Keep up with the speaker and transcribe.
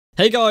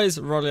Hey guys,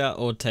 Rollier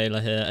or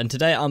Taylor here, and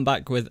today I'm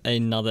back with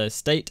another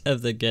State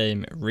of the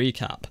Game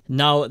recap.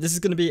 Now, this is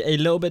going to be a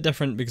little bit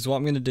different because what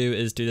I'm going to do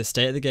is do the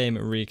State of the Game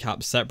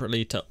recap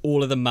separately to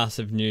all of the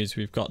massive news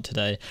we've got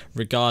today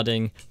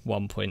regarding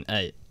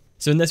 1.8.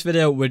 So in this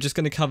video, we're just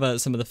going to cover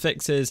some of the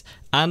fixes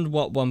and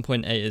what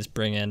 1.8 is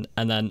bringing,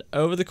 and then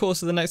over the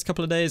course of the next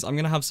couple of days, I'm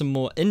going to have some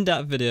more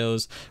in-depth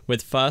videos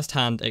with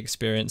first-hand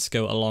experience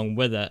go along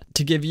with it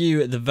to give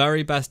you the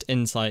very best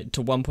insight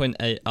to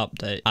 1.8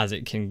 update as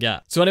it can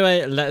get. So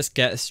anyway, let's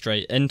get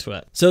straight into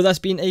it. So there's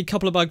been a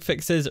couple of bug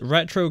fixes.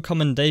 Retro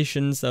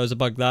commendations, there was a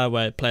bug there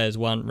where players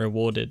weren't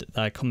rewarded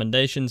their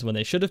commendations when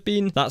they should have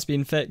been. That's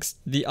been fixed.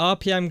 The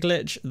RPM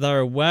glitch, they're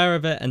aware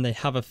of it and they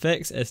have a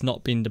fix. It's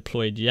not been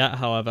deployed yet,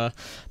 however.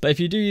 But if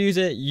you do use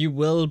it, you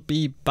will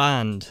be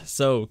banned.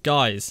 So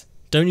guys,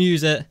 don't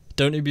use it,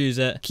 don't abuse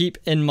it. Keep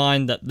in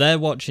mind that they're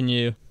watching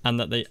you and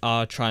that they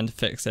are trying to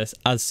fix this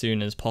as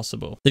soon as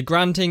possible. The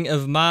granting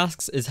of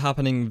masks is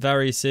happening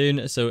very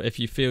soon, so if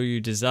you feel you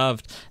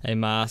deserved a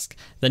mask,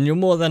 then you're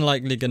more than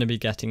likely going to be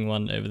getting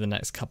one over the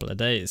next couple of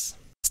days.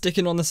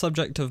 Sticking on the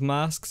subject of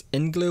masks,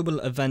 in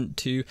Global Event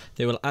 2,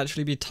 they will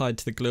actually be tied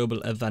to the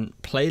Global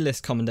Event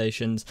playlist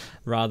commendations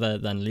rather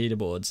than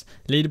leaderboards.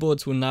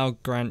 Leaderboards will now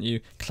grant you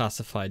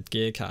classified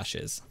gear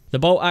caches. The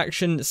bolt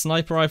action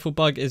sniper rifle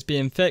bug is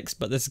being fixed,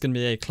 but this is going to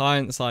be a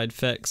client-side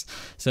fix,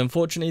 so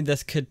unfortunately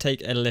this could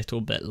take a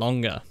little bit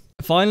longer.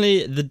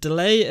 Finally, the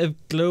delay of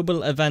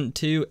Global Event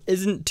 2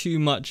 isn't too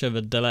much of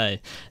a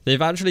delay. They've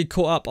actually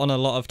caught up on a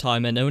lot of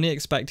time and only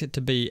expect it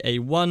to be a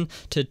 1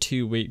 to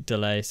 2 week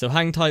delay. So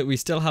hang tight, we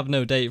still have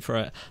no date for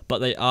it, but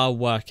they are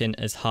working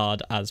as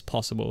hard as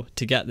possible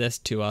to get this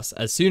to us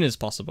as soon as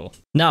possible.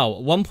 Now,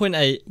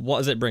 1.8, what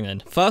is it bringing?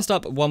 First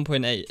up,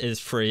 1.8 is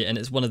free and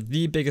it's one of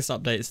the biggest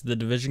updates the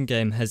Division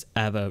game has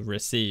ever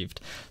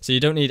received. So you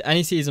don't need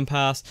any season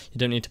pass, you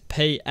don't need to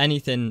pay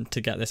anything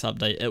to get this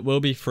update. It will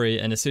be free,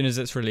 and as soon as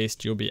it's released,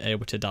 you'll be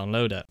able to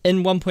download it.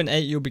 In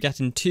 1.8, you'll be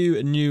getting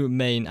two new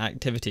main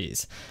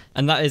activities,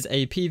 and that is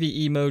a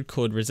PvE mode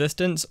called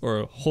Resistance,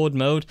 or Horde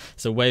mode,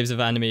 so waves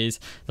of enemies.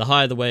 The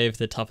higher the wave,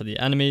 the tougher the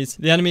enemies.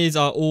 The enemies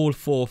are all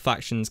 4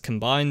 factions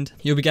combined.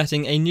 You'll be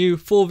getting a new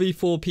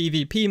 4v4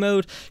 PvP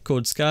mode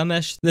called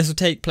Skirmish. This will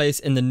take place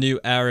in the new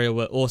area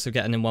we're also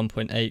getting in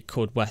 1.8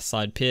 called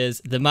Westside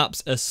Piers. The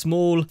maps are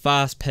small,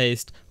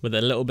 fast-paced, with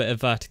a little bit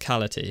of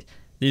verticality.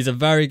 These are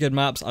very good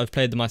maps, I've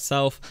played them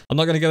myself. I'm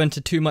not going to go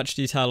into too much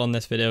detail on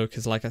this video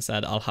because like I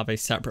said, I'll have a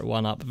separate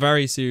one up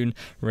very soon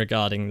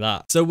regarding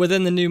that. So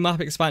within the new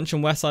map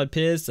expansion Westside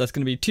Piers, there's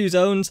going to be 2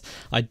 zones.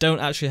 I don't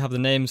actually have the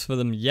names for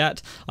them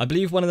yet. I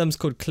believe one of them is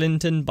called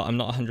Clinton, but I'm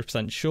not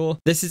 100% sure.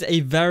 This is a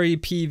very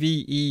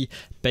PvE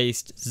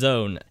based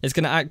zone. It's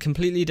going to act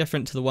completely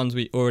different to the ones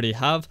we already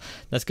have.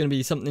 There's going to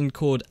be something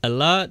called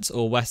alerts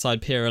or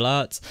Westside Pier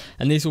alerts,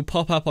 and these will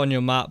pop up on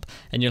your map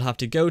and you'll have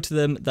to go to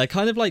them. They're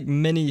kind of like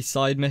mini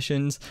side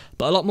missions,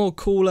 but a lot more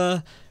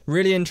cooler,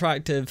 really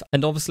interactive,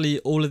 and obviously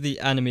all of the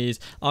enemies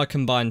are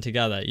combined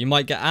together. You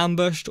might get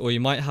ambushed or you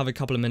might have a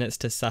couple of minutes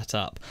to set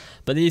up,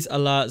 but these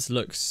alerts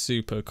look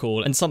super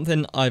cool and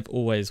something I've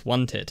always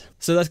wanted.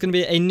 So there's going to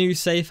be a new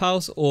safe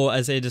house, or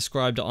as they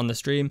described it on the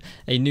stream,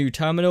 a new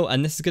terminal,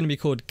 and this is going to be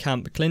called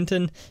Camp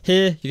Clinton.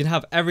 Here you can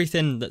have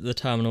everything that the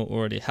terminal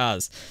already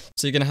has.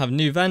 So you're going to have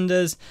new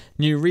vendors,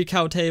 new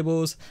recal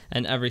tables,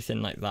 and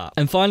everything like that.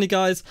 And finally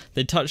guys,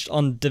 they touched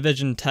on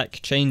Division Tech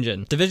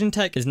changing. Division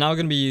Tech is now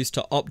going to be used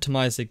to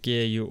optimize the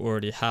gear you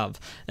already have,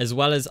 as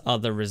well as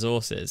other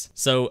resources.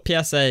 So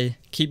PSA,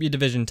 keep your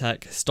Division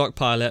Tech,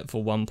 stockpile it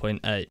for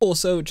 1.8.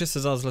 Also, just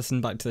as I was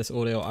listening back to this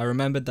audio, I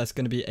remembered there's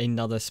going to be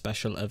another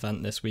special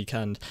event this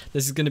weekend.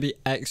 This is going to be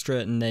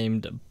extra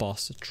named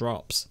boss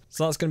drops.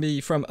 So that's going to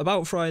be from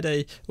about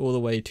Friday all the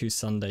way to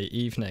Sunday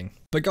evening.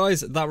 But guys,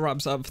 that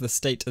wraps up for the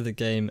State of the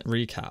Game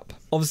recap.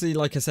 Obviously,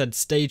 like I said,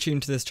 stay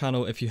tuned to this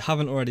channel. If you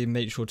haven't already,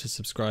 make sure to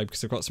subscribe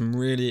because I've got some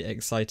really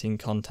exciting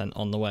content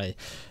on the way.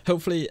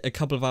 Hopefully, a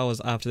couple of hours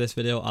after this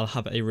video, I'll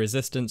have a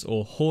Resistance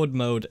or Horde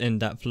mode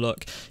in-depth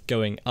look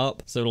going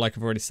up. So like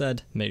I've already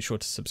said, make sure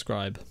to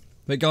subscribe.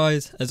 But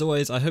guys, as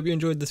always, I hope you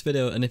enjoyed this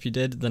video, and if you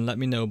did, then let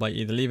me know by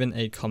either leaving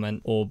a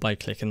comment or by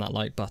clicking that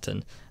like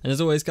button. And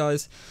as always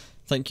guys,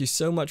 thank you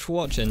so much for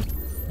watching,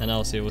 and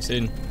I'll see you all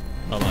soon.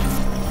 Bye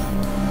bye.